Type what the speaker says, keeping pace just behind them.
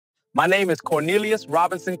My name is Cornelius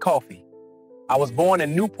Robinson Coffey. I was born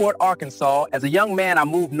in Newport, Arkansas. As a young man, I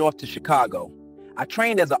moved north to Chicago. I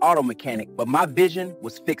trained as an auto mechanic, but my vision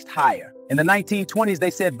was fixed higher. In the 1920s, they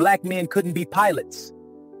said black men couldn't be pilots.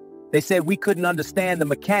 They said we couldn't understand the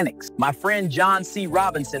mechanics. My friend John C.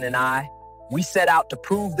 Robinson and I, we set out to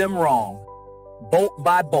prove them wrong. Bolt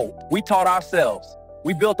by bolt, we taught ourselves.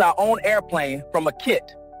 We built our own airplane from a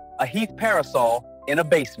kit, a Heath parasol in a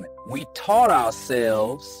basement. We taught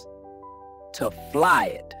ourselves to fly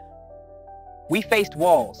it. We faced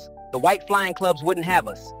walls. The white flying clubs wouldn't have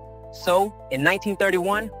us. So, in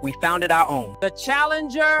 1931, we founded our own. The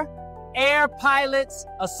Challenger Air Pilots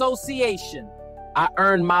Association. I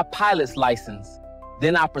earned my pilot's license.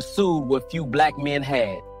 Then I pursued what few black men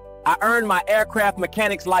had. I earned my aircraft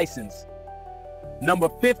mechanic's license, number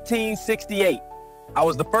 1568. I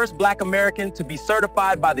was the first black American to be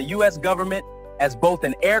certified by the U.S. government as both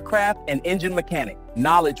an aircraft and engine mechanic.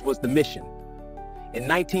 Knowledge was the mission. In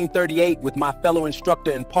 1938, with my fellow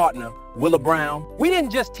instructor and partner, Willa Brown, we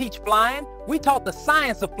didn't just teach flying, we taught the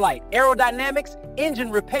science of flight, aerodynamics, engine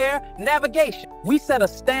repair, navigation. We set a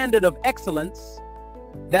standard of excellence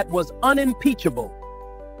that was unimpeachable.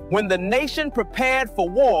 When the nation prepared for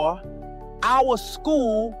war, our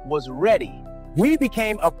school was ready. We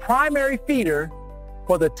became a primary feeder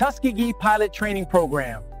for the Tuskegee pilot training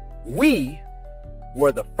program. We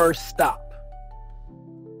were the first stop.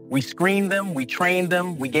 We screened them, we trained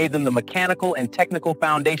them, we gave them the mechanical and technical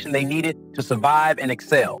foundation they needed to survive and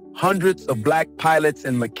excel. Hundreds of black pilots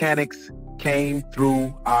and mechanics came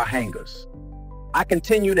through our hangars. I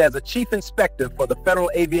continued as a chief inspector for the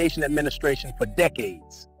Federal Aviation Administration for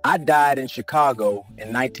decades. I died in Chicago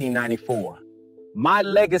in 1994. My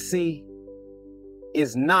legacy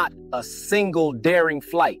is not a single daring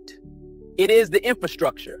flight. It is the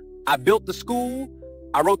infrastructure. I built the school,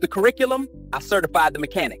 I wrote the curriculum, I certified the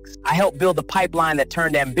mechanics. I helped build the pipeline that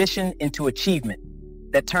turned ambition into achievement,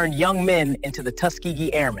 that turned young men into the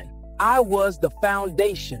Tuskegee Airmen. I was the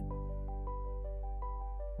foundation.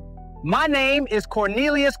 My name is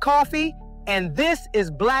Cornelius Coffey, and this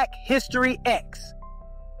is Black History X.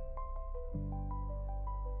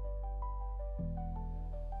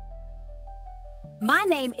 My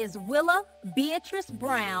name is Willa Beatrice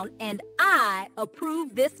Brown, and I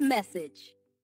approve this message.